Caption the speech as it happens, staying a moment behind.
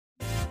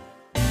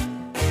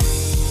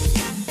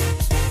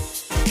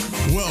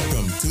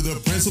to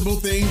the Principal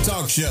Thing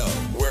Talk Show,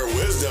 where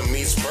wisdom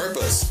meets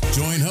purpose.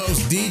 Join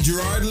host D.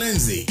 Gerard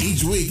Lindsay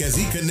each week as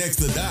he connects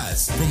the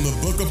dots from the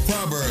book of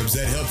Proverbs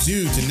that helps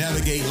you to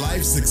navigate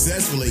life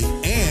successfully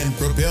and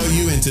propel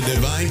you into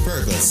divine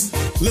purpose.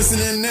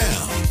 Listen in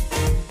now.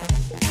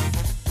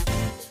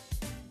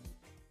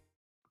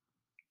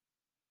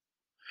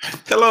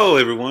 Hello,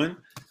 everyone.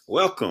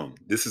 Welcome.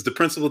 This is the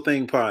Principal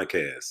Thing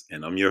Podcast,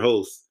 and I'm your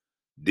host,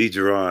 D.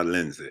 Gerard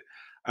Lindsay.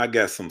 I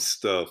got some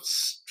stuff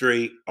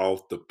straight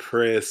off the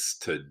press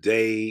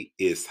today.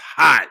 It's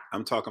hot.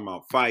 I'm talking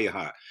about fire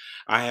hot.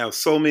 I have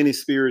so many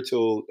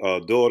spiritual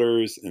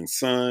daughters and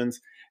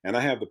sons, and I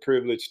have the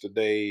privilege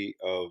today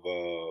of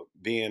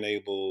being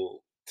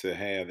able to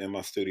have in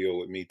my studio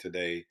with me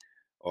today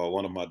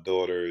one of my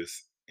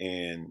daughters.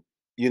 And,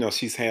 you know,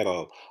 she's had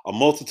a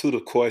multitude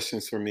of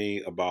questions for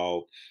me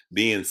about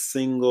being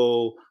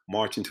single,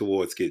 marching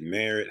towards getting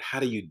married.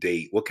 How do you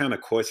date? What kind of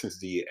questions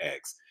do you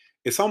ask?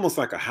 It's almost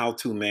like a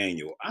how-to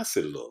manual. I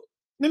said, look,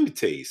 let me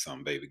tell you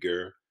something, baby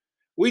girl.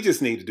 We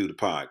just need to do the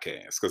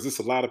podcast because there's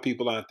a lot of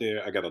people out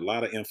there. I got a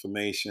lot of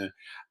information.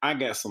 I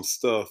got some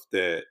stuff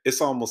that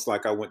it's almost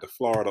like I went to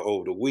Florida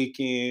over the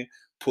weekend,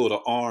 pulled an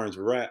orange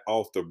right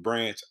off the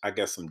branch. I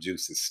got some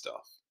juicy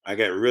stuff. I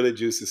got really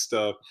juicy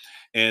stuff.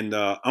 And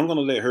I'm going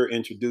to let her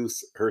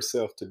introduce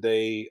herself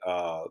today,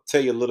 tell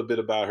you a little bit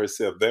about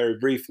herself very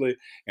briefly.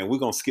 And we're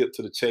going to skip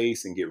to the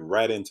chase and get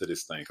right into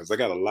this thing because I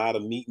got a lot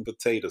of meat and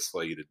potatoes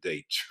for you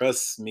today.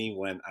 Trust me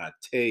when I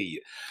tell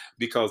you,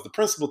 because the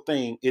principal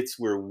thing, it's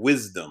where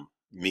wisdom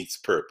meets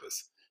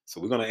purpose.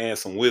 So we're going to add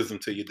some wisdom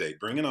to your day.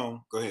 Bring it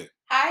on. Go ahead.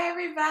 Hi,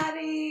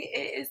 everybody.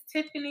 It is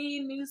Tiffany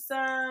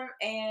Newsome,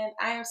 and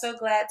I am so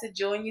glad to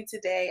join you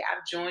today.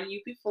 I've joined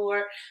you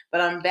before, but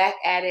I'm back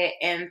at it.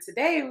 And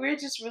today we're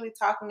just really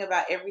talking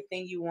about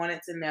everything you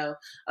wanted to know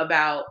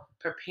about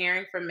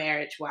preparing for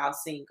marriage while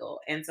single.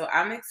 And so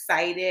I'm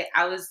excited.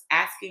 I was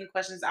asking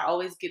questions. I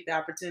always get the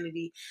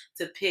opportunity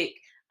to pick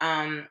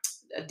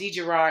D.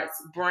 Gerard's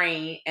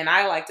brain, and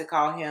I like to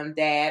call him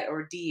Dad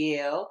or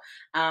DL.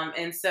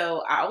 And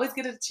so I always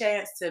get a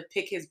chance to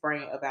pick his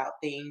brain about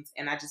things,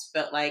 and I just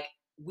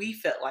we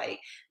felt like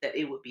that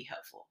it would be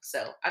helpful.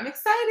 So I'm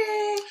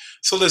excited.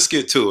 So let's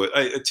get to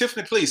it.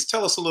 Tiffany, please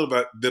tell us a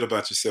little bit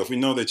about yourself. We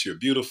know that you're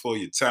beautiful,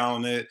 you're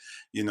talented,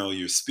 you know,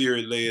 you're a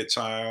spirit-led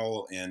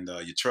child, and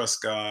you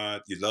trust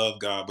God, you love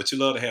God, but you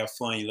love to have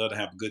fun, you love to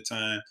have a good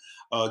time.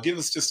 Give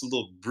us just a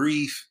little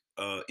brief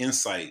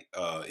insight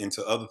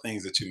into other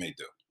things that you may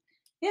do.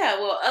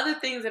 Yeah, well, other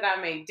things that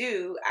I may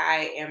do,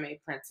 I am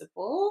a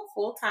principal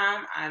full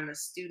time. I'm a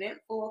student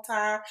full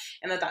time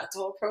in a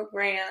doctoral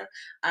program.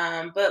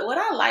 But what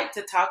I like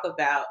to talk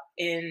about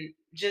in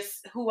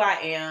just who I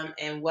am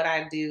and what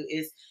I do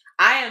is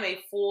I am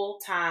a full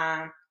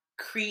time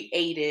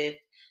creative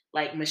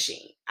like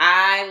machine.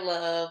 I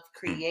love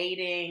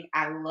creating.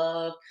 I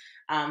love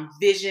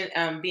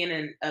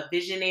being a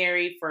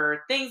visionary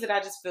for things that I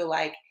just feel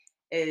like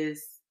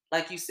is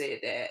like you said,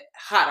 that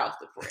hot off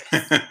the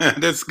press.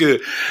 That's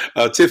good.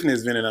 Tiffany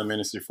has been in our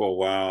ministry for a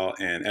while,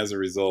 and as a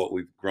result,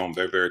 we've grown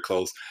very, very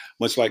close.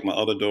 Much like my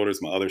other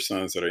daughters, my other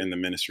sons that are in the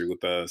ministry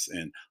with us,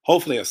 and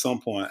hopefully at some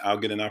point I'll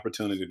get an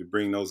opportunity to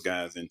bring those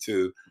guys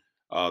into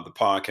the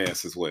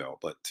podcast as well.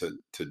 But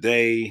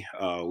today,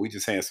 we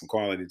just had some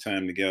quality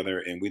time together,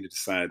 and we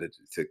decided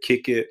to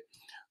kick it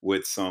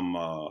with some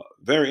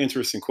very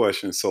interesting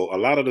questions. So a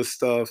lot of the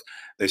stuff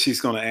that she's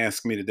going to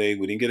ask me today,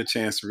 we didn't get a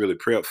chance to really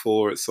prep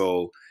for it.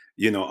 So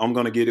you know, I'm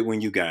going to get it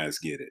when you guys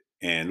get it.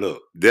 And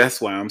look,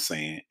 that's why I'm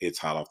saying it's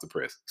hot off the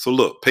press. So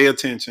look, pay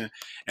attention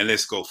and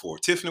let's go for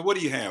it. Tiffany, what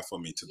do you have for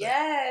me today?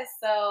 Yes.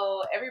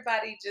 So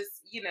everybody just,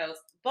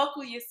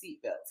 buckle your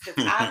seatbelts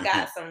because I've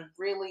got some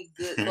really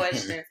good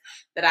questions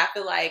that I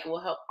feel like will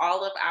help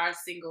all of our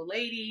single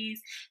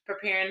ladies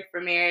preparing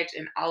for marriage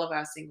and all of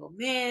our single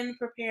men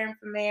preparing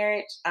for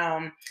marriage.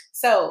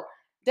 So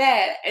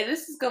Dad, and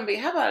this is going to be,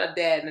 how about a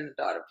dad and a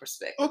daughter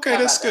perspective? Okay,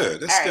 that's good.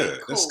 That's All good. right,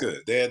 cool. That's good.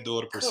 Dad,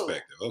 daughter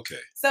perspective. Cool. Okay.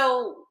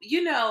 So,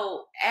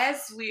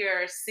 as we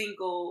are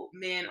single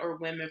men or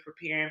women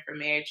preparing for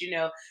marriage,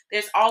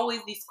 there's always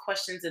these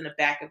questions in the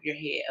back of your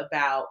head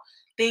about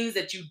things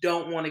that you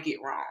don't want to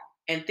get wrong.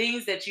 And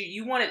things that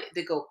you want it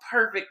to go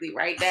perfectly,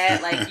 right,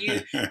 Dad? Like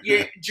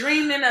you're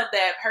dreaming of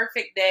that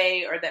perfect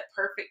day or that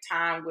perfect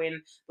time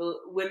when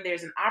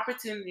there's an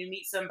opportunity to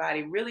meet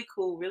somebody really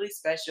cool, really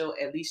special.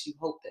 At least you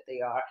hope that they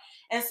are.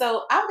 And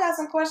so I've got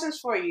some questions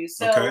for you.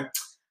 So okay.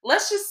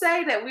 Let's just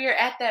say that we are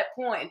at that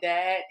point,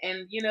 Dad,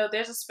 and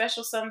there's a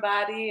special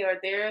somebody or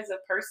there's a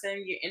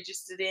person you're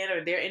interested in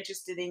or they're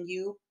interested in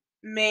you,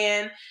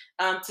 man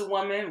to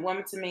woman,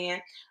 woman to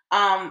man.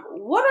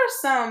 What are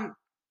some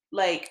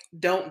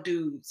don't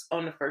do's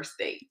on the first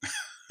date?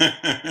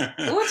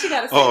 What you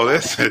gotta say? Oh,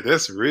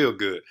 that's real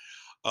good.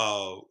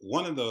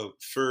 One of the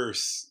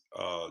first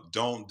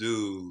don't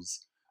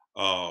do's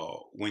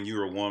when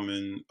you're a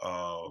woman,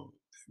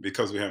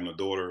 because we're having a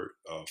daughter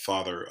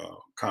father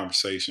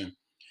conversation,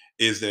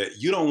 is that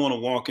you don't want to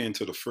walk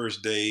into the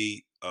first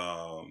date.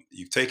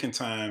 You've taken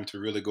time to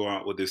really go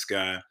out with this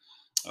guy,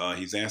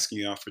 He's asking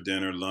you out for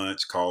dinner,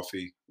 lunch,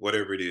 coffee,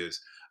 whatever it is,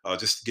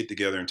 just to get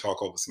together and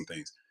talk over some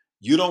things.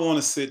 You don't want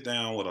to sit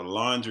down with a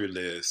laundry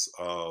list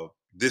of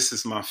this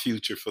is my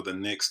future for the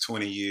next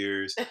 20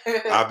 years.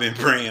 I've been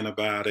praying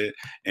about it,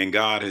 and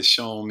God has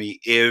shown me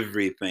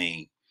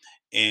everything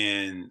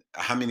and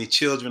how many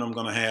children I'm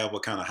going to have,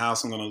 what kind of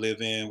house I'm going to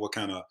live in, what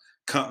kind of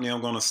company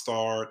I'm going to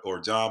start or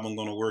job I'm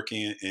going to work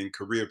in, and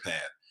career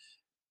path.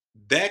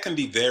 That can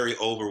be very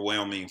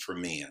overwhelming for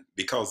men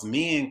because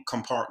men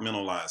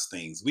compartmentalize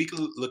things. We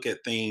can look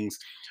at things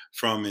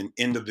from an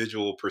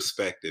individual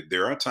perspective.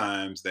 There are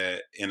times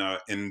that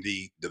in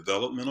the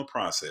developmental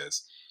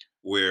process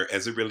where,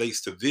 as it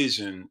relates to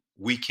vision,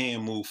 we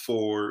can move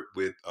forward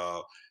with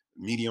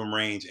medium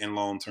range and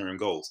long term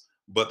goals.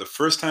 But the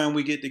first time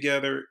we get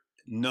together,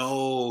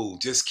 no,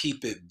 just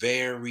keep it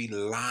very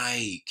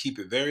light. Keep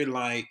it very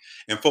light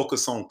and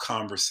focus on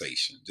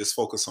conversation. Just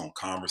focus on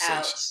conversation.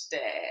 Ouch,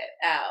 Dad.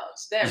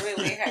 Ouch. That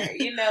really hurt.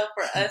 You know,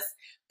 for us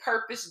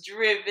purpose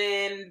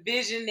driven,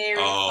 visionary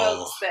Oh,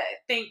 folks that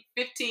think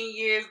 15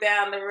 years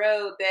down the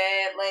road,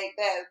 Dad, like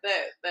that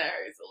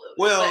hurts a little bit.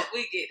 But well,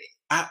 we get it.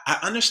 I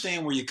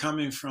understand where you're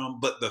coming from,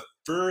 but the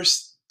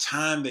first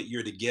time that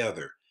you're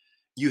together,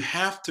 you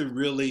have to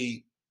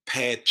really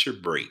pad your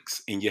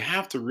brakes and you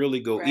have to really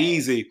go Right.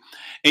 easy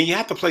and you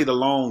have to play the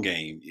long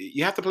game.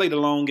 You have to play the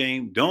long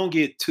game. Don't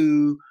get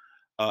too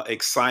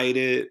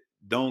excited.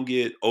 Don't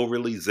get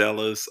overly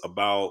zealous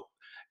about,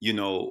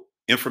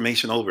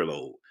 information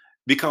overload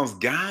because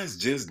guys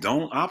just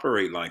don't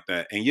operate like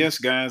that. And yes,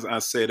 guys, I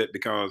said it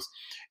because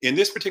in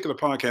this particular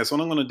podcast, what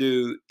I'm going to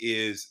do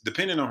is,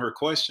 depending on her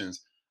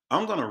questions,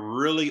 I'm going to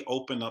really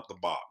open up the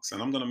box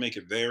and I'm going to make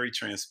it very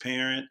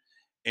transparent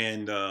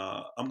and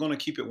I'm going to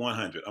keep it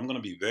 100. I'm going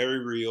to be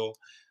very real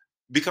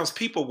because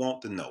people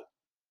want to know.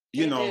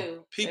 They do. They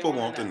People want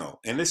to want to know. know.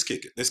 And let's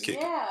kick it. Let's kick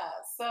it. Yeah,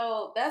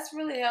 so that's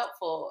really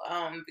helpful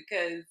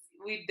because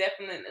we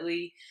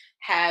definitely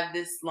have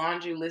this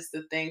laundry list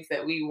of things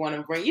that we want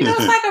to bring. You know,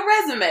 it's like a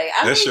resume.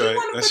 I That's mean, you right.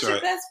 want to That's put your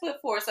right. best foot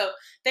forward. So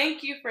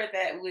thank you for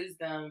that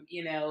wisdom,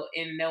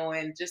 in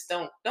knowing just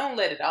don't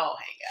let it all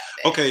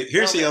hang out, Okay, Dad.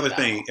 here's Don't the let other it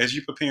thing. all. As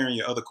you're preparing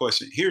your other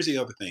question, here's the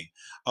other thing.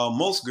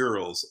 Most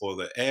girls or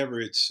the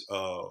average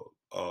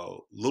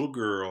little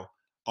girl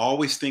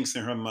always thinks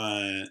in her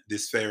mind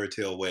this fairy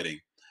tale wedding.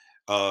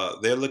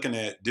 They're looking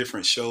at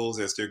different shows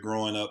as they're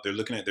growing up. They're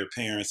looking at their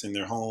parents in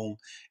their home,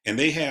 and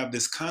they have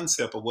this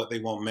concept of what they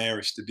want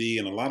marriage to be.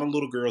 And a lot of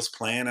little girls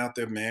plan out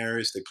their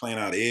marriage. They plan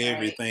out Right,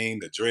 everything: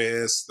 the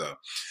dress,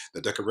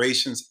 the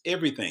decorations,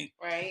 everything.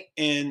 right.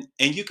 And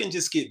you can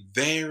just get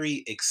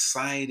very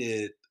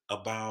excited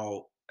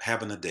about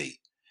having a date.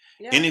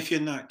 And Yeah. if you're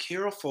not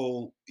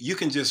careful, you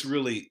can just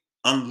really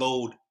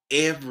unload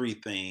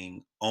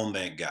everything on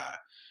that guy.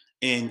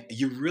 And Right.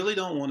 you really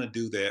don't want to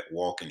do that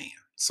walking in.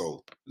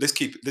 So let's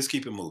keep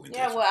it moving,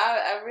 Yeah, Tiffany. well,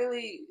 I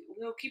really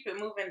will keep it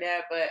moving,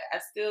 Dad, but I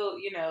still,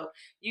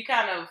 you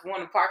kind of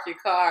want to park your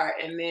car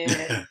and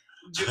then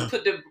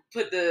put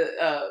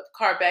the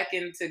car back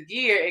into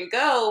gear and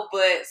go.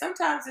 But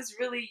sometimes it's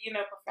really,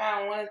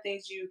 profound. One of the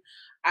things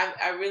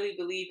I really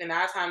believe in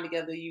our time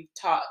together, you've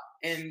taught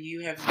and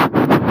you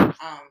have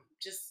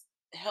just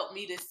helped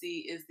me to see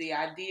is the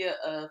idea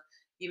of,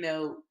 you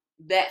know,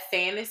 that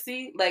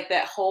fantasy, like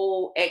that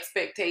whole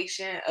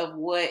expectation of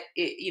what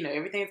it,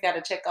 everything's got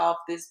to check off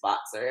this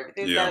box or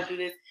everything's got Yeah. to do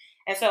this.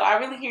 And so I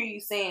really hear you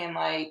saying,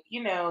 like,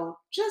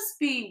 just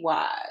be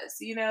wise,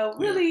 Yeah.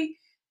 really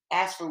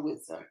ask for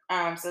wisdom.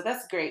 So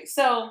that's great.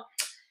 So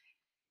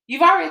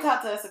you've already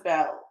talked to us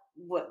about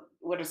what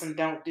are some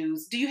don't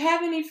do's. Do you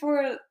have any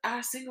for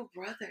our single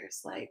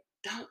brothers? Like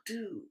don't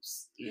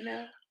do's.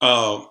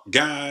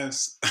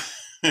 Guys,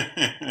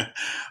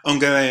 I'm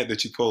glad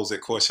that you posed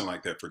that question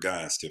like that for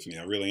guys, Tiffany.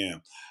 I really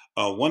am.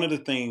 One of the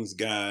things,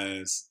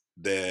 guys,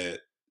 that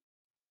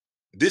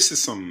this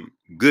is some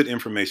good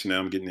information that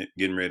I'm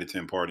getting ready to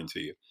impart into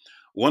you.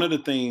 One of the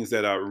things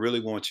that I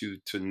really want you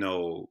to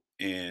know,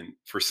 and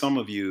for some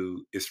of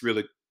you, it's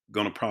really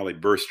going to probably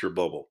burst your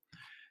bubble.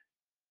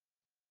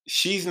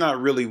 She's not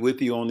really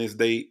with you on this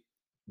date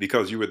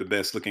because you were the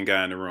best looking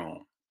guy in the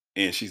room,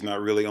 and she's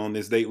not really on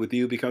this date with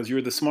you because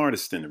you're the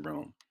smartest in the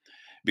room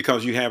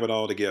because you have it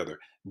all together.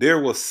 There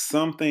was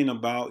something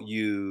about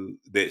you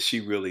that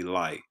she really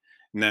liked.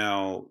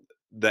 Now,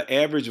 the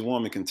average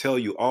woman can tell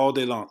you all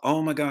day long,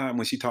 oh my God,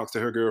 when she talks to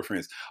her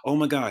girlfriends, oh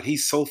my God,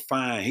 he's so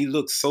fine. He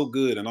looks so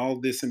good and all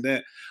this and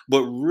that.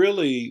 But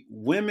really,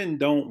 women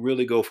don't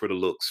really go for the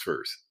looks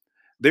first.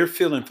 They're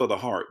feeling for the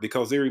heart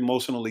because they're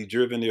emotionally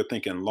driven. They're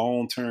thinking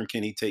long term,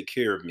 can he take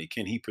care of me?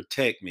 Can he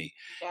protect me?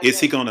 Got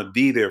Is he that. going to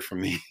be there for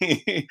me?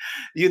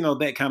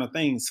 That kind of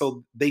thing.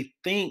 So they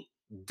think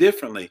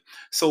differently.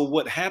 So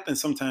what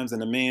happens sometimes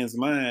in a man's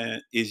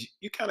mind is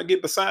you kind of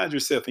get beside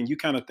yourself and you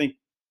kind of think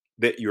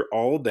that you're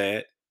all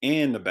that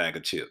and a bag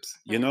of chips.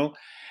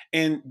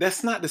 And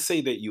that's not to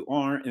say that you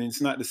aren't, and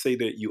it's not to say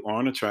that you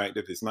aren't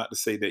attractive. It's not to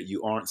say that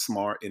you aren't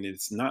smart, and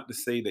it's not to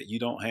say that you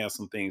don't have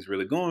some things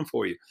really going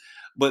for you.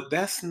 But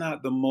that's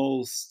not the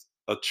most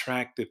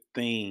attractive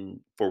thing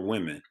for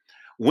women.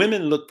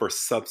 Women look for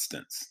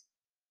substance.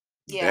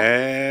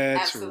 Yeah,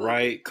 That's absolutely.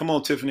 right. Come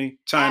on, Tiffany,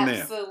 chime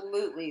in.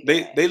 Absolutely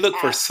that. They look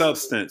for Absolutely.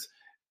 substance.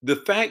 The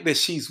fact that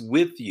she's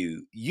with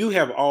you, you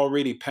have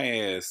already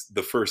passed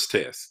the first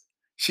test.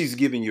 She's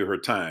giving you her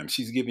time.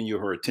 She's giving you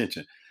her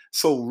attention.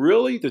 So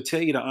really, to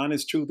tell you the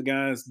honest truth,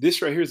 guys,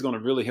 this right here is going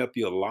to really help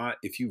you a lot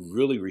if you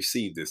really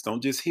receive this.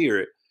 Don't just hear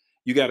it.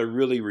 You got to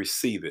really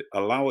receive it.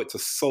 Allow it to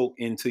soak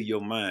into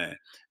your mind.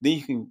 Then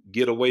you can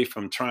get away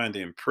from trying to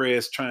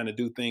impress, trying to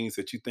do things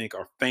that you think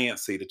are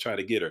fancy to try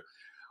to get her.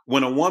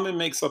 When a woman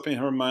makes up in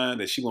her mind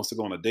that she wants to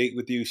go on a date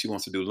with you, she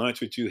wants to do lunch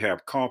with you,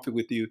 have coffee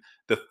with you,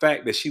 the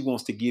fact that she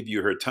wants to give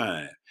you her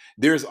time,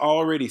 there's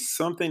already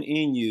something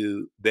in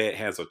you that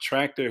has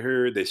attracted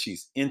her, that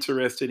she's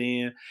interested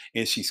in,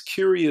 and she's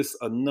curious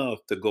enough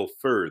to go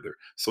further.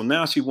 So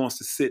now she wants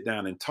to sit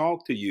down and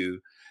talk to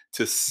you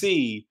to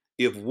see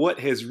if what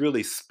has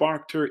really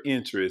sparked her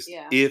interest,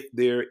 Yeah, if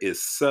there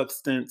is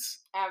substance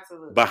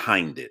absolutely.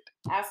 behind it.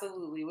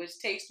 Absolutely, which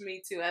takes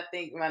me to I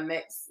think my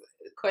next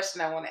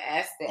question I want to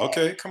ask that.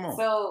 Okay, come on.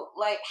 So,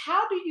 like,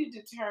 how do you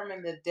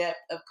determine the depth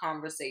of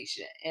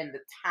conversation and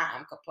the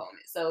time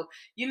component? So,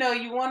 you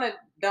don't want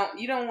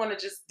to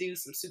just do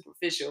some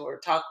superficial or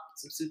talk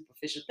some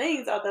superficial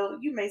things, although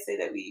you may say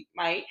that we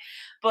might.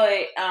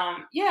 But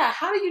yeah,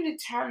 how do you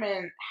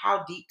determine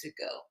how deep to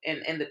go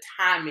and the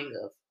timing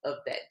of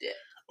that depth?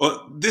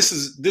 Well, this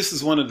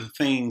is one of the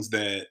things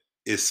that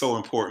is so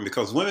important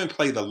because women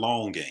play the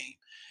long game,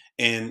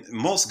 and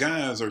most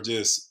guys are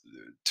just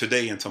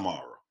today and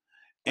tomorrow.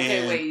 Okay,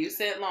 And wait, you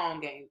said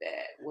long game,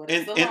 Dad. What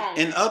is in the in long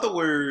in game? other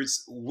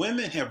words,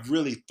 women have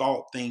really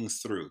thought things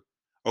through.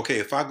 Okay,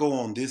 if I go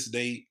on this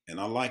date and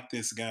I like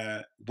this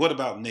guy, what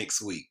about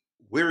next week?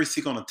 Where is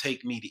he going to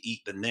take me to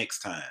eat the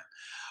next time?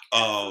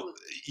 uh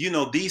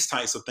Absolutely. these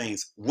types of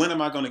things. When am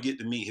I going to get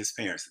to meet his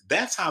parents?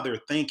 That's how they're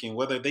thinking,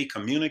 whether they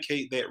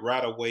communicate that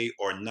right away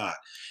or not.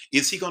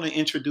 Is he going to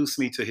introduce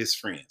me to his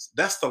friends?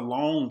 That's the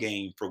long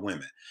game for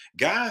women.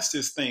 Guys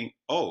just think,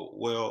 oh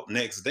well,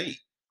 next date,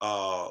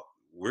 uh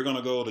we're going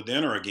to go to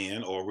dinner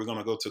again, or we're going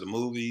to go to the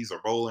movies or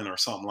bowling or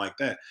something like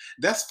that.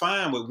 That's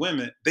fine with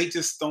women. They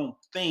just don't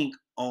think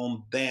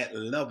on that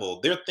level.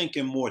 They're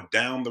thinking more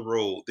down the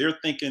road. They're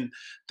thinking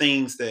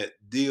things that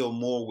deal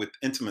more with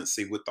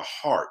intimacy, with the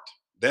heart.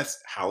 That's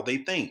how they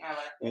think. I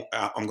like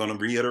that. I'm going to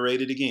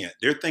reiterate it again.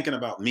 They're thinking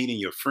about meeting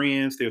your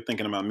friends. They're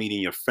thinking about meeting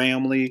your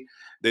family.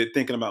 They're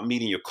thinking about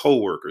meeting your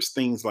coworkers,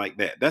 things like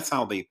that. That's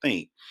how they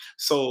think.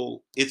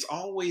 So it's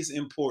always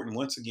important.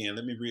 Once again,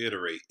 let me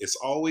reiterate, it's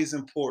always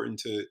important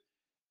to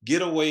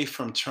get away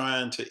from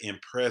trying to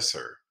impress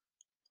her.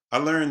 I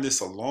learned this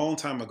a long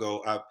time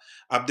ago.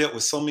 I've dealt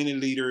with so many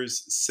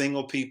leaders,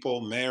 single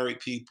people, married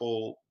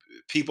people,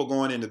 people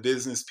going into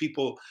business,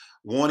 people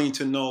wanting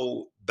to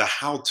know the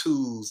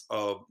how-tos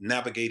of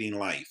navigating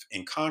life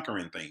and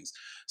conquering things.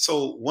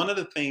 So one of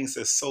the things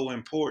that's so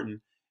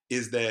important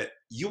is that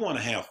you want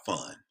to have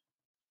fun.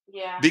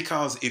 Yeah.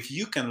 Because if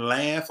you can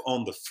laugh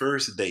on the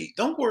first date,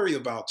 don't worry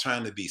about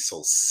trying to be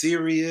so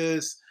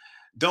serious.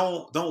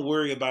 Don't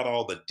worry about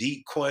all the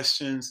deep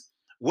questions.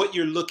 What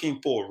you're looking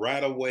for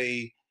right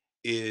away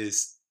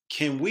is,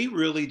 can we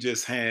really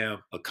just have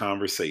a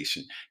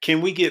conversation? Can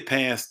we get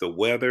past the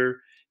weather?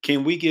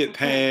 Can we get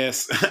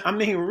past I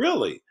mean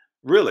really,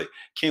 really,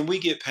 can we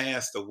get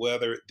past the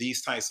weather,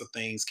 these types of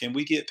things? Can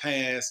we get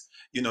past,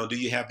 do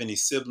you have any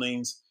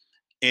siblings?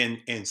 And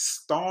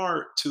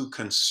start to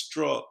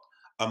construct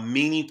a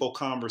meaningful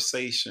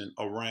conversation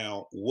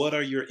around, what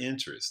are your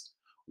interests?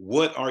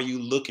 What are you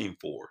looking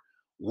for?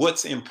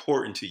 What's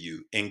important to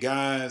you? And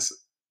guys,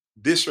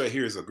 this right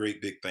here is a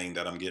great big thing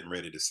that I'm getting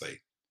ready to say.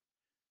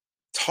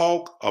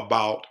 Talk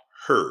about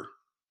her.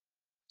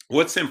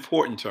 What's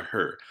important to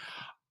her?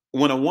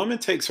 When a woman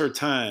takes her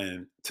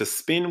time to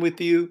spend with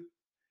you,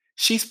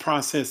 she's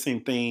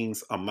processing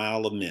things a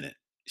mile a minute.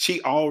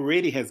 She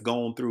already has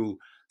gone through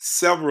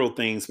several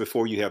things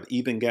before you have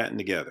even gotten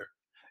together.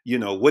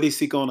 What is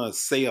he going to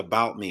say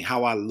about me,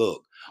 how I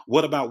look?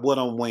 What about what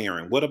I'm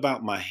wearing? What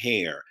about my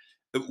hair?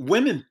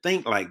 Women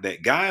think like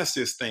that. Guys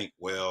just think,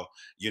 well,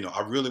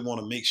 I really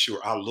want to make sure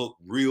I look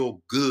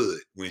real good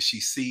when she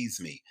sees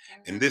me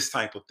and Mhm. this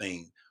type of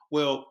thing.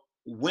 Well,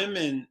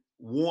 women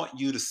want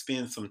you to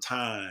spend some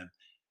time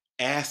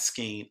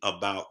asking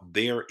about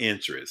their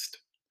interest.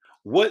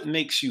 What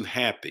makes you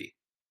happy?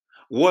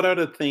 What are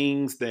the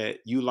things that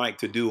you like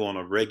to do on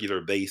a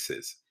regular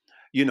basis?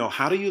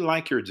 How do you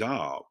like your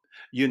job?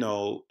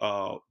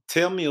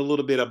 Tell me a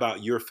little bit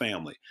about your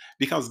family.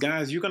 Because,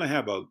 guys, you're going to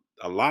have a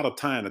lot of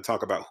time to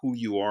talk about who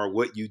you are,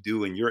 what you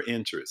do, and your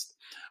interests.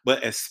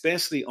 But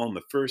especially on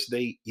the first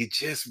date, you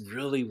just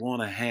really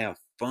want to have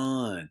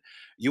fun.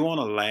 You want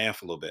to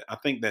laugh a little bit. I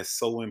think that's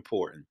so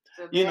important.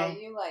 So You that know,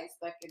 you like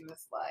stuck in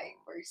this like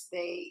first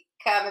date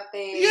kind of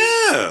thing.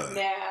 yeah,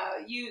 Now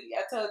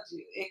I told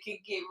you it can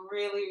get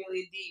really,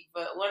 really deep.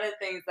 But one of the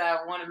things that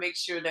I want to make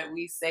sure that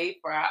we say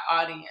for our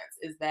audience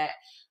is that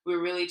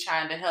we're really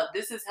trying to help.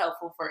 This is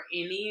helpful for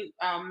any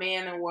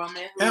man and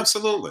woman who,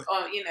 absolutely.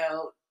 you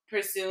know,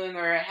 pursuing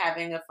or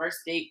having a first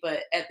date, but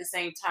at the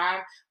same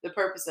time, the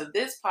purpose of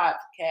this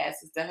podcast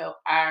is to help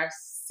our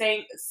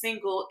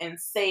single and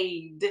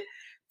saved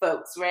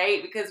folks,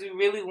 right? Because we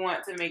really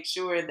want to make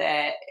sure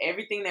that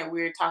everything that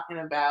we're talking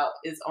about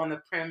is on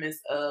the premise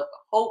of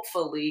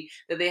hopefully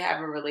that they have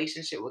a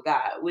relationship with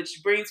God,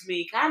 which brings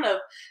me kind of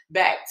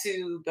back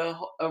to the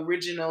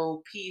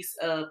original piece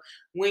of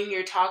when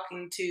you're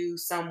talking to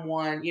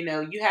someone,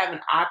 you have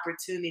an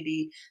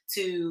opportunity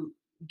to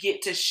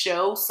get to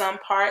show some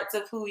parts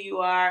of who you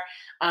are,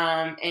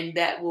 and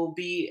that will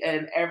be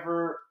an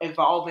ever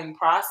evolving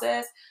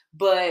process.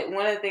 But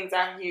one of the things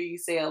I hear you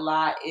say a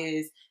lot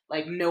is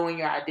like knowing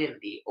your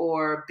identity,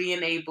 or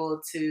being able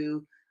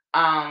to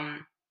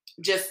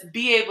just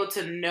be able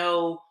to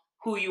know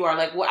who you are.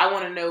 Like, well, I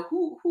want to know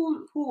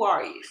who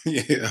are you?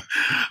 Yeah.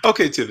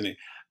 Okay, Tiffany,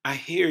 I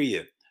hear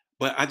you,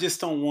 but I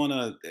just don't want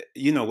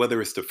to, whether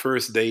it's the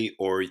first date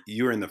or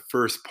you're in the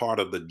first part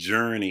of the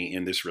journey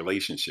in this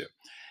relationship.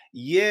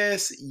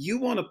 Yes, you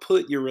want to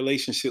put your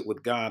relationship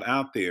with God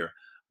out there,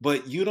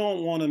 but you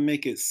don't want to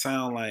make it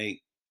sound like,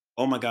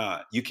 oh my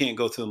God, you can't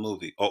go to a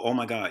movie, or oh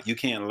my God, you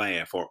can't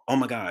laugh, or oh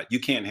my God, you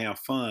can't have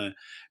fun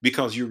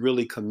because you're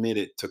really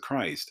committed to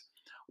Christ.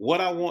 What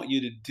I want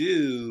you to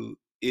do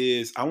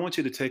is I want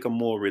you to take a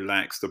more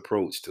relaxed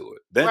approach to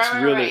it. That's Right,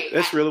 right, really right.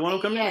 that's really what I'm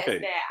Yes,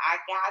 communicating. that I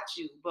got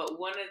you. But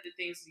one of the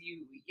things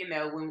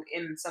when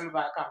in some of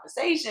our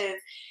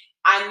conversations,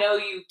 I know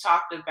you've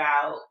talked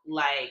about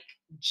like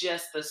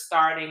just the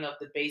starting of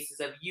the basis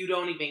of you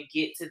don't even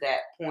get to that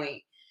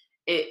point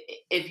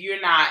if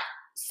you're not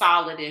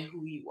solid in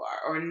who you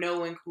are or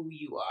knowing who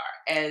you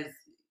are as,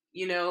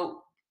 you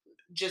know,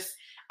 just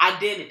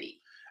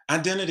identity.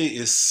 Identity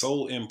is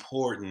so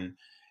important.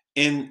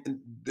 And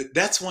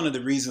that's one of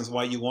the reasons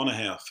why you want to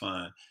have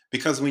fun.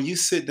 Because when you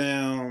sit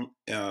down,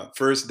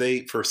 first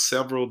date for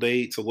several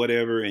dates or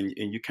whatever, and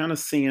you're kind of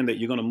seeing that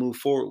you're going to move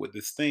forward with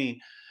this thing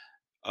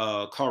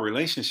called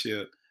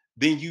relationship,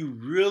 then you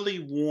really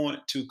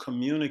want to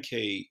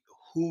communicate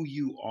who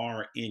you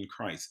are in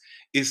Christ.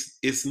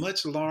 It's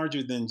much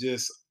larger than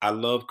just I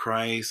love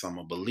Christ, I'm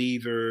a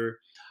believer,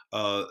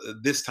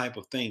 this type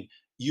of thing.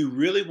 You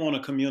really want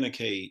to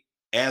communicate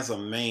as a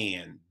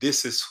man,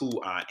 this is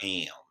who I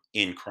am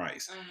in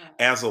Christ. Mhm.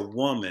 As a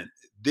woman,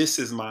 this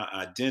is my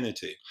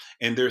identity.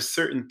 And there's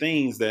certain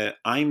things that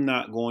I'm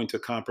not going to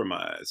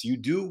compromise. You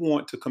do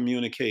want to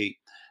communicate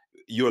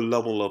your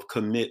level of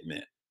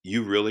commitment.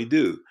 You really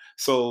do.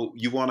 So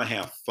you want to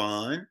have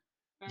fun.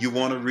 You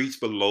want to Mhm. reach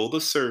below the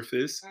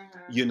surface,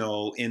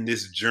 Mhm. in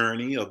this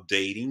journey of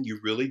dating. You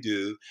really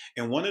do.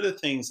 And one of the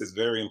things that's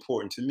very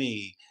important to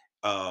me,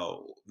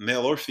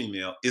 male or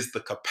female, is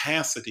the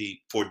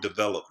capacity for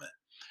development,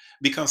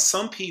 because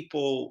some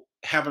people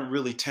haven't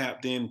really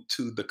tapped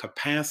into the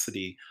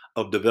capacity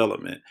of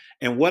development.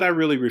 And what I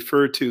really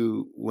refer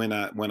to when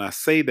I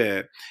say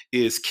that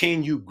is,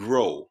 can you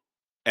grow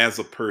as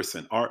a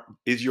person? Or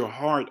is your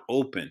heart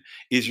open?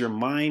 Is your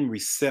mind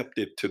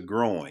receptive to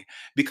growing?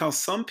 Because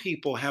some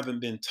people haven't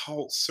been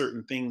taught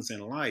certain things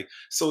in life,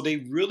 so they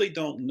really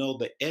don't know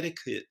the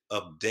etiquette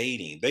of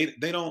dating.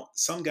 They don't.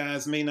 Some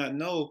guys may not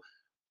know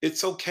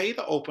it's okay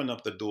to open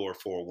up the door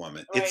for a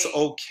woman. It's Right.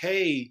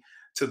 okay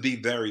to be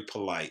very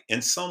polite.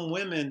 And some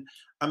women,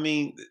 I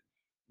mean,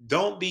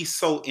 don't be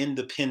so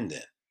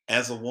independent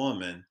as a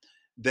woman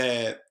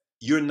that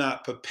you're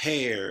not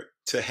prepared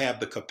to have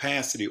the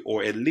capacity,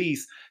 or at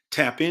least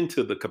tap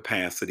into the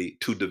capacity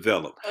to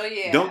develop. Oh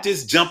Don't yeah.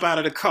 just jump out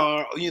of the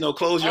car,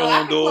 close your Oh, I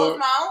own can close door,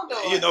 my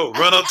own door.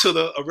 run up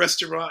to a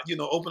restaurant,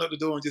 open up the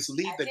door and just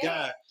leave I the can.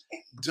 guy.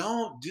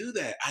 Don't do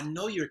that. I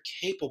know you're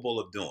capable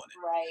of doing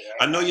it. Right,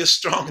 I right, know you're right.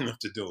 strong enough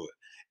to do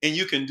it. And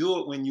you can do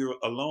it when you're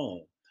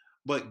alone.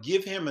 But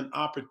give him an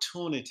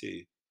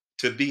opportunity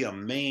to be a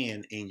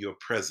man in your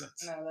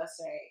presence. No, that's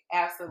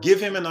right.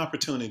 Give him Absolutely. an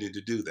opportunity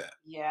to do that.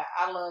 Yeah,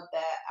 I love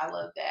that. I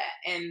love that.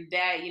 And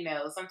that,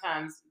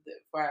 sometimes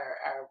for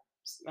our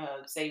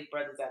saved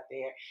brothers out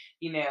there,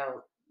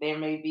 there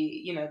may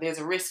be, there's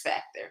a risk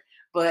factor.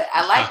 But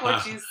I like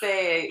what you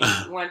said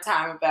one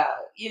time about,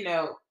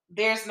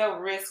 there's no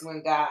risk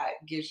when God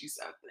gives you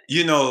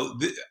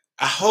something.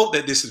 I hope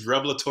that this is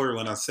revelatory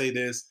when I say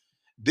this.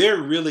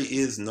 There really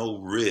is no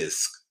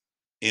risk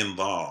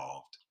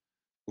involved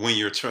when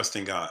you're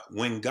trusting God.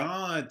 When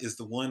God is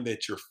the one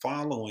that you're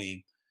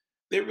following,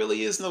 there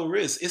really is no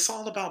risk. It's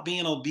all about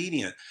being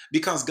obedient,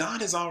 because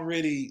God is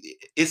already,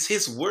 it's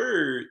His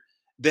word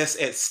that's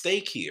at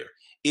stake here.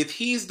 If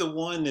He's the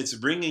one that's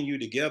bringing you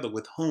together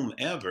with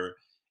whomever,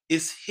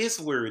 it's His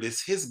word,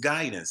 it's His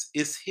guidance,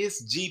 it's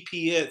His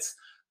GPS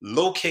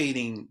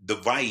locating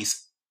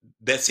device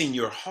that's in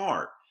your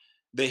heart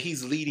that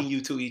He's leading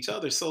you to each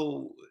other.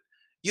 So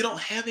you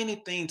don't have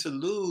anything to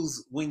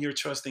lose when you're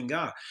trusting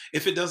God.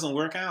 If it doesn't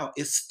work out,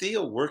 it's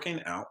still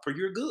working out for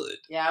your good.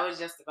 Yeah, I was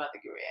just about to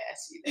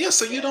ask you Yeah, that.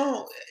 so Yeah.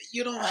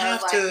 you don't I was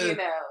have like, to.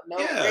 no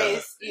Yeah,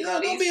 risk.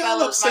 don't These be all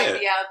fellas might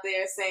upset. be out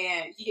there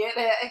saying, yeah,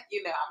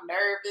 I'm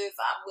nervous,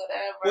 I'm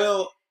whatever.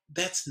 Well,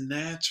 that's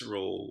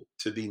natural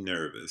to be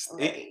nervous.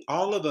 Right.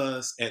 All of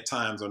us at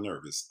times are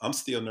nervous. I'm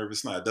still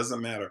nervous now. It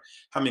doesn't matter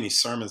how many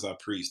sermons I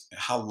preached,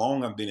 how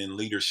long I've been in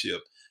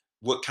leadership,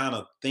 what kind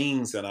of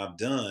things that I've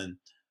done.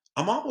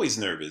 I'm always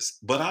nervous,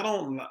 but I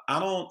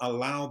don't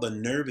allow the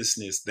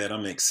nervousness that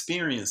I'm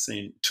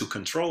experiencing to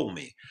control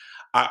me.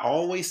 I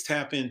always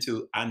tap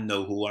into I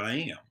know who I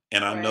am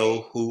and I Right.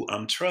 know who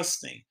I'm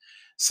trusting.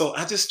 So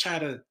I just try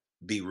to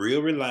be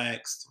real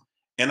relaxed,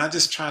 and I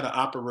just try to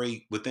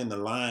operate within the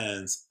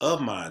lines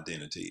of my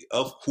identity,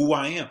 of who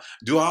I am.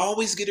 Do I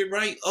always get it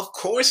right? Of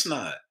course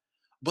not.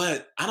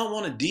 But I don't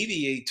want to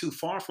deviate too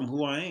far from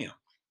who I am.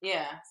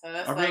 Yeah, so I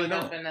that's really like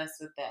don't. helping us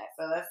with that.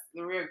 So that's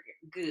real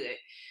good.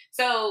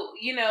 So,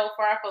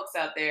 for our folks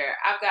out there,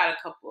 I've got a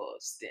couple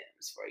of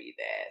stems for you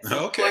that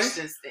some Okay.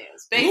 question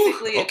stems. Ooh,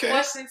 Basically, a okay.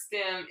 question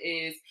stem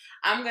is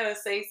I'm gonna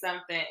say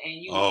something and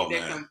you Oh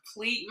either man.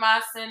 complete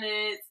my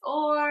sentence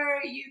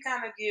or you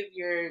kind of give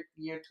your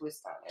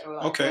twist on it or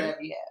like Okay.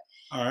 whatever you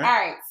All have. right.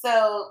 All right,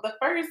 so the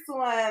first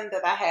one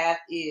that I have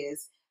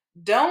is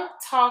don't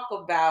talk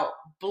about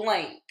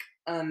blank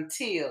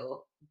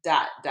until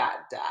dot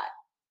dot dot.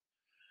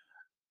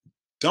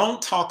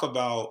 Don't talk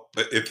about,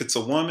 if it's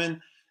a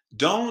woman,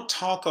 don't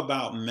talk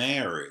about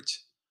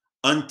marriage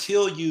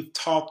until you've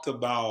talked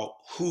about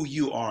who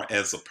you are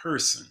as a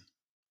person.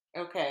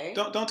 Okay.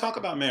 Don't talk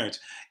about marriage.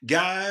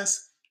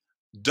 Guys,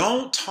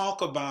 don't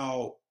talk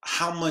about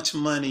how much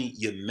money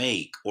you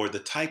make or the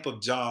type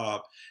of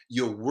job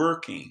you're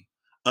working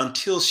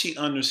until she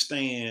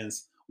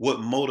understands what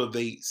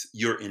motivates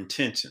your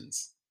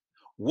intentions.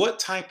 What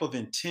type of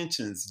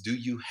intentions do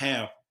you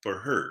have for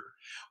her?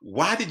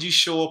 Why did you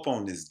show up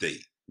on this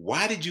date?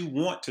 Why did you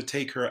want to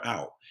take her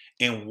out?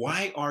 And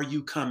why are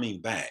you coming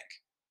back?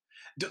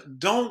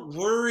 Don't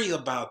worry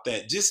about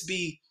that. Just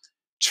be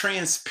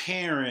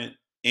transparent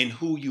in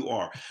who you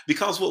are.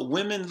 Because what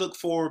women look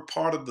for,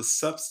 part of the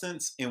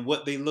substance and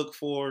what they look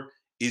for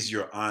is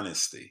your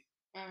honesty.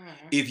 Hmm.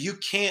 If you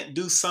can't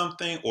do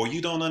something or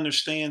you don't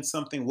understand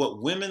something,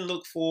 what women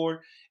look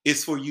for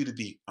is for you to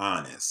be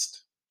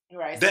honest.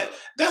 Right. That So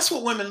that's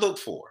what women look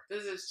for.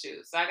 this is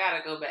true. So I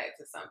gotta go back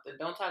to something.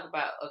 Don't talk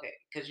about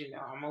because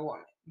I'm a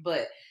woman,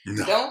 but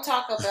No. don't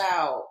talk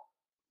about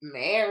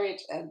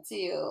marriage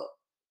until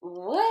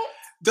what?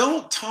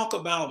 Don't talk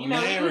about We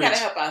gotta marriage.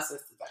 help our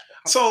sisters out there.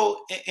 Come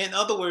So, in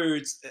other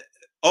words,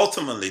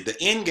 ultimately, the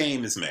end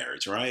game is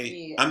marriage, on. right?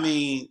 Yeah. I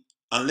mean,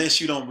 unless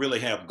you don't really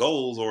have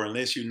goals or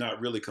unless you're not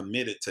really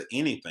committed to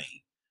anything,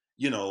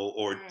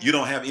 or you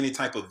don't Mhm. have any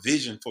type of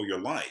vision for your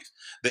life,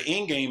 the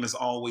end game is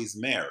always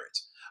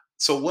marriage.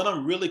 So, what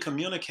I'm really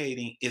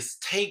communicating is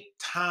take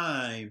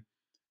time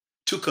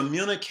to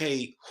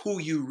communicate who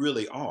you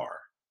really are.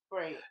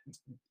 Great.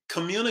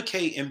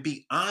 Communicate and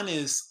be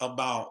honest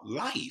about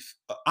life,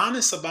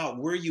 honest about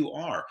where you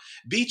are.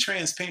 Be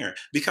transparent,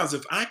 because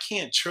if I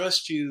can't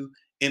trust you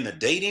in the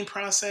dating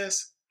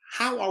process,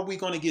 how are we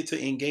going to get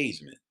to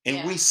engagement? And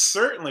Yeah. we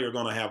certainly are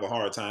going to have a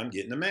hard time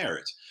getting to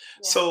marriage.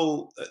 Yeah.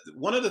 So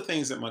one of the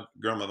things that my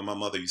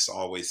mother used to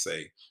always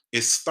say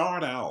is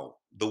start out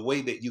the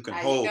way that you can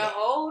How you hold can out.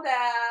 hold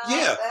out.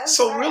 Yeah. That's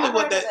So right. I've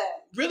heard of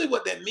that. really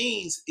what that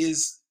means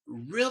is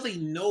really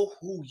know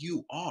who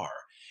you are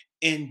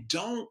and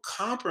don't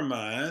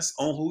compromise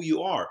on who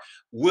you are.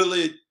 Will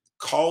it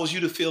cause you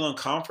to feel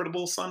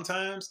uncomfortable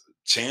sometimes?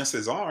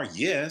 Chances are,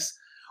 yes.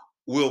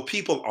 Will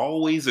people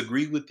always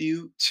agree with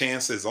you?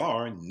 Chances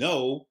are,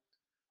 no.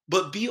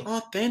 But be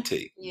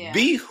authentic. Yeah.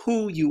 Be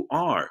who you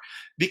are.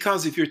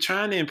 Because if you're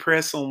trying to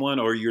impress someone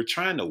or you're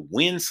trying to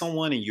win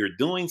someone and you're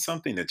doing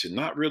something that you're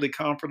not really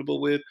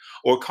comfortable with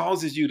or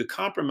causes you to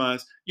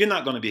compromise, you're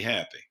not going to be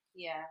happy.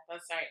 Yeah,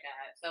 that's right,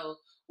 guys. So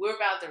we're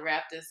about to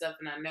wrap this up,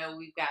 and I know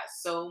we've got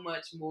so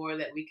much more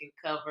that we can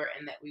cover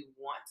and that we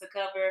want to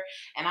cover.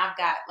 And I've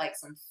got like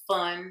some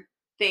fun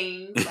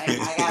things. Like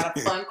I got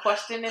a fun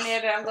question in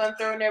there that I'm going to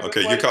throw in there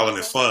Okay, before you're the calling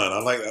it people. fun. I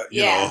like that,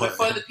 Yeah,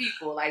 before the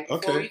people, like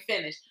before Okay. we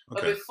finish. But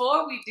Okay.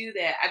 before we do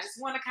that, I just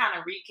want to kind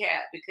of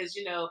recap because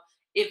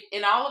if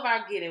in all of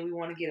our getting, we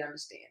want to get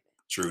understanding.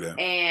 True that.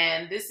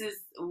 And this is,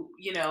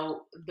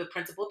 the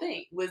principal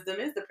thing. Wisdom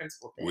is the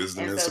principal thing.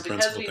 Wisdom And is so the because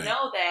principal we thing.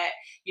 know that,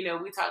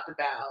 we talked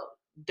about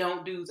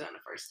don't do's on the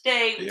first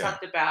date. We Yeah.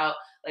 talked about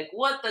like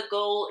what the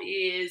goal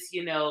is,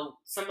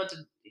 some of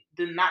the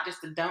not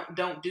just the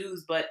don't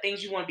do's, but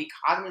things you want to be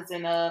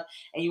cognizant of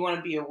and you want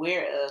to be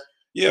aware of.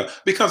 Yeah,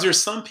 because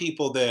there's some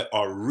people that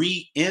are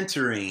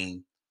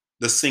re-entering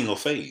the single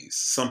phase.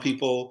 Some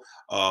people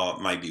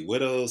might be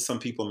widows. Some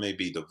people may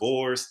be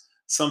divorced.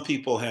 Some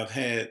people have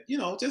had,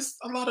 just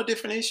a lot of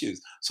different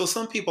issues. So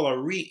some people are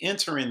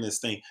re-entering this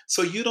thing.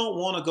 So you don't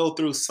want to go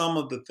through some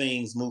of the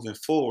things moving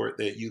forward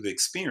that you've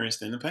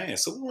experienced in the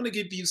past. So we want to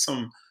give you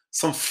some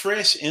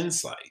fresh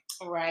insight.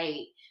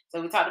 Right.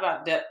 So we talked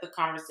about depth of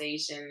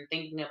conversation,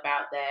 thinking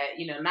about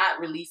that, not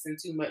releasing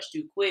too much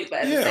too quick, but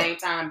at the Yeah, same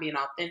time being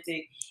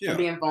authentic and yeah,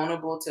 being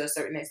vulnerable to a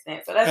certain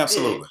extent. So that's good.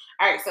 absolutely.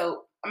 All right.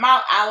 So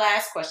our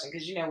last question,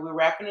 because we're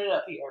wrapping it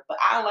up here, but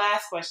our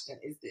last question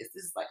is this.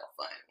 This is like a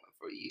fun one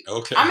for you.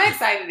 Okay. I'm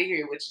excited to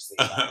hear what you say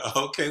about this.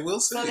 Okay, we'll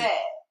see.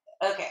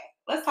 Okay,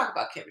 let's talk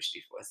about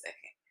chemistry for a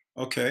second.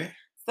 Okay.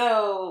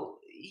 So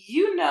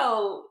you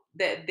know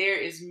that there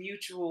is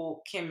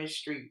mutual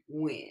chemistry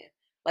when.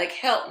 Like,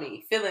 help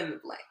me fill in the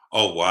blank.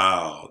 Oh,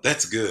 wow.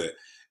 That's good.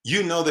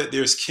 You know that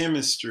there's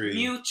chemistry.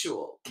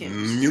 Mutual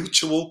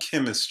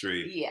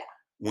chemistry. Yeah.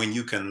 When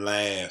you can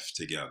laugh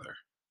together.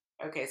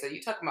 Okay, so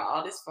you're talking about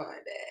all this fun,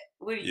 Dad.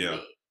 What do you mean?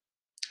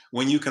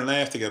 When you can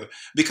laugh together.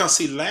 Because,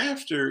 see,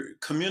 laughter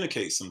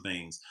communicates some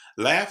things.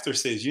 Laughter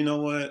says, you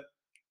know what?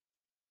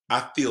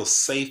 I feel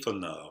safe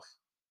enough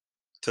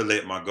to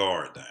let my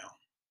guard down.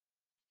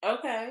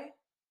 Okay.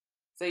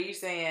 So you're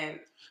saying...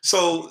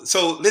 So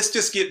let's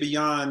just get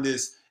beyond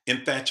this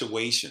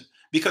infatuation.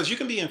 Because you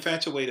can be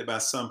infatuated by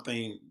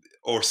something,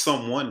 or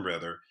someone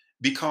rather,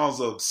 because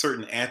of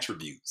certain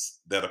attributes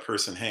that a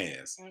person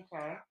has.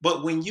 Okay.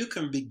 But when you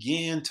can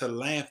begin to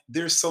laugh,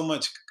 there's so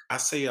much. I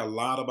say a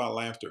lot about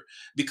laughter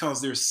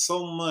because there's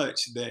so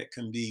much that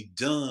can be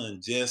done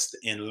just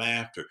in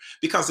laughter,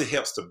 because it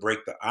helps to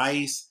break the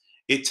ice.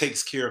 It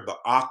takes care of the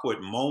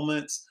awkward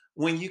moments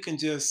when you can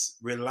just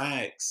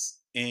relax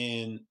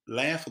and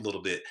laugh a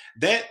little bit.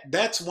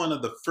 That's one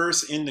of the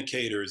first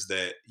indicators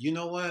that, you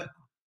know what,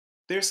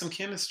 there's some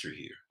chemistry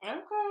here.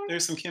 Okay.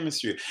 There's some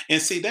chemistry.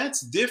 And see,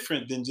 that's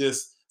different than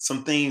just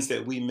some things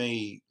that we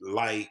may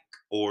like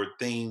or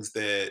things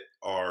that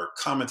are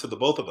common to the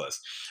both of us.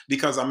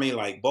 Because I may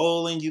like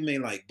bowling, you may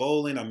like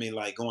bowling, I may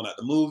like going out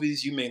to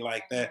movies, you may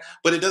like that.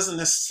 But it doesn't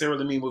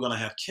necessarily mean we're going to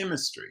have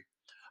chemistry.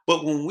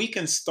 But when we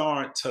can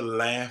start to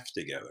laugh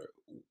together,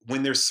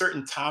 when there's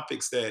certain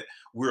topics that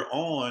we're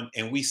on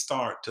and we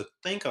start to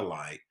think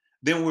alike,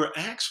 then we're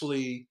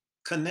actually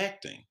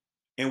connecting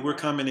and we're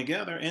coming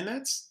together. And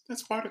that's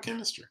part of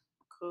chemistry.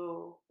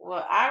 Cool.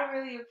 Well, I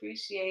really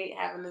appreciate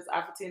having this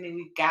opportunity.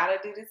 We gotta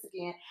do this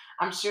again.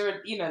 I'm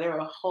sure there are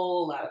a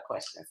whole lot of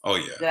questions.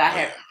 That I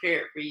have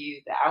prepared for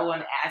you that I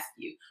want to ask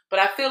you, but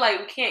I feel like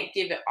we can't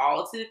give it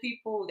all to the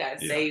people. We gotta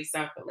save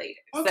some for later.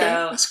 Okay,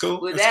 so that's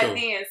cool. With that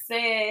being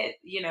said,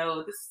 this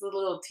is a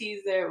little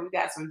teaser. We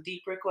got some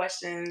deeper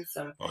questions,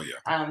 some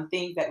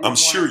things that I'm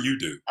sure you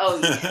do. Oh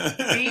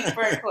yeah,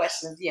 deeper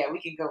questions. Yeah,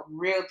 we can go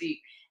real deep.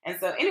 And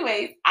so,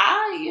 anyways,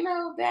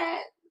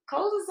 that.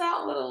 Close us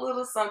out with a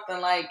little something,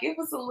 like give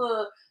us a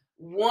little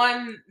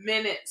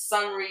 1-minute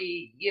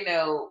summary,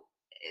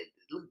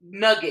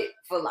 nugget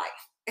for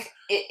life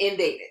in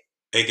dating.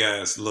 Hey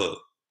guys, look,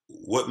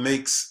 what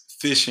makes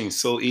fishing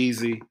so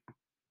easy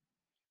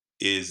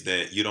is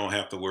that you don't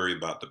have to worry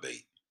about the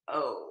bait.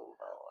 Oh,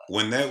 Lord.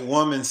 When that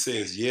woman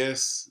says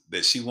yes,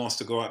 that she wants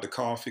to go out to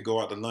coffee,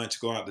 go out to lunch,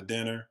 go out to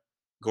dinner,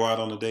 go out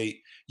on a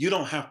date, you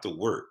don't have to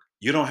work.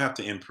 You don't have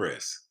to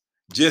impress.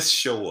 Just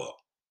show up.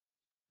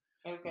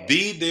 Okay.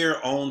 Be there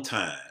on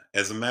time.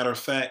 As a matter of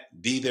fact,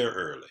 be there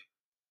early.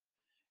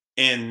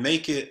 And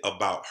make it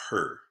about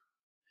her.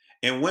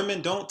 And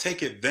women, don't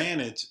take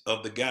advantage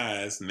of the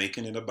guys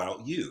making it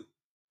about you.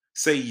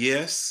 Say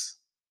yes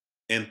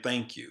and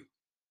thank you.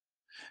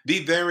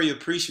 Be very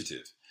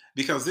appreciative.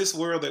 Because this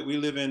world that we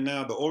live in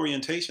now, the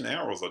orientation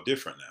arrows are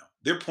different now.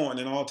 They're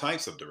pointing in all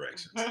types of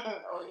directions.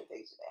 Orientation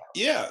arrows.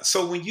 Yeah.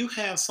 So when you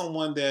have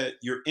someone that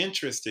you're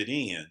interested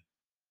in,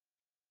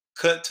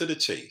 cut to the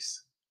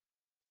chase.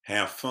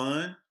 Have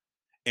fun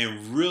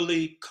and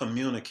really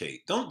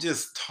communicate. Don't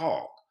just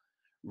talk.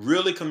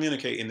 Really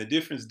communicate. And the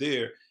difference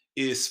there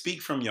is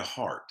speak from your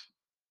heart.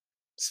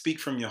 Speak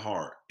from your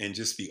heart and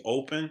just be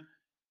open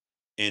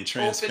and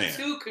transparent.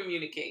 Open to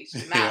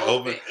communication, not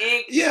open.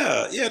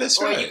 Yeah, that's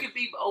right. Or you could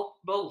be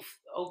both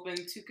open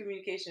to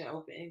communication and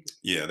open in.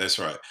 Yeah, that's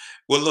right.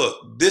 Well,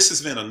 look, this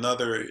has been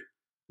another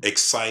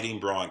exciting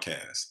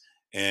broadcast.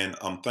 And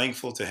I'm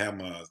thankful to have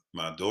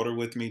my daughter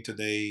with me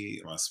today,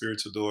 my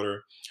spiritual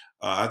daughter.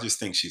 I just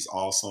think she's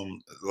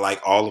awesome.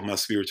 Like all of my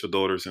spiritual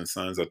daughters and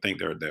sons, I think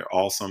they're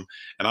awesome.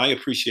 And I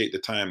appreciate the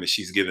time that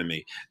she's given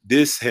me.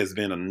 This has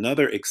been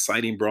another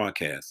exciting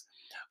broadcast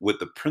with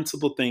the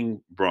Principal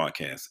Thing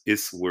broadcast.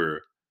 It's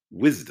where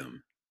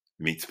wisdom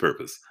meets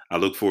purpose. I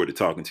look forward to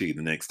talking to you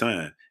the next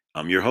time.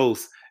 I'm your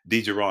host,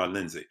 D. Gerard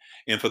Lindsay.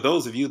 And for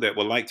those of you that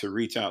would like to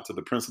reach out to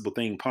the Principal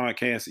Thing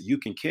podcast, you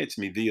can catch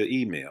me via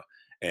email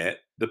at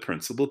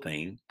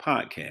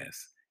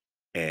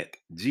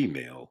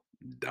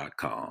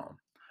theprincipalthingpodcast@gmail.com.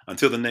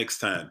 Until the next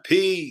time,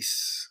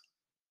 peace.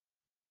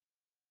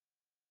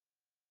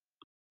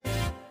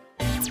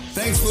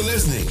 Thanks for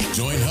listening.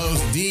 Join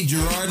host D.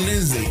 Gerard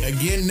Lindsay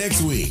again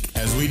next week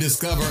as we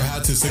discover how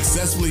to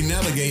successfully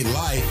navigate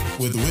life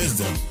with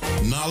wisdom,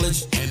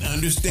 knowledge, and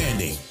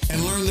understanding,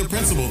 and learn the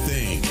principal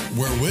thing,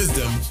 where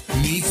wisdom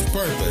meets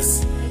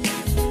purpose.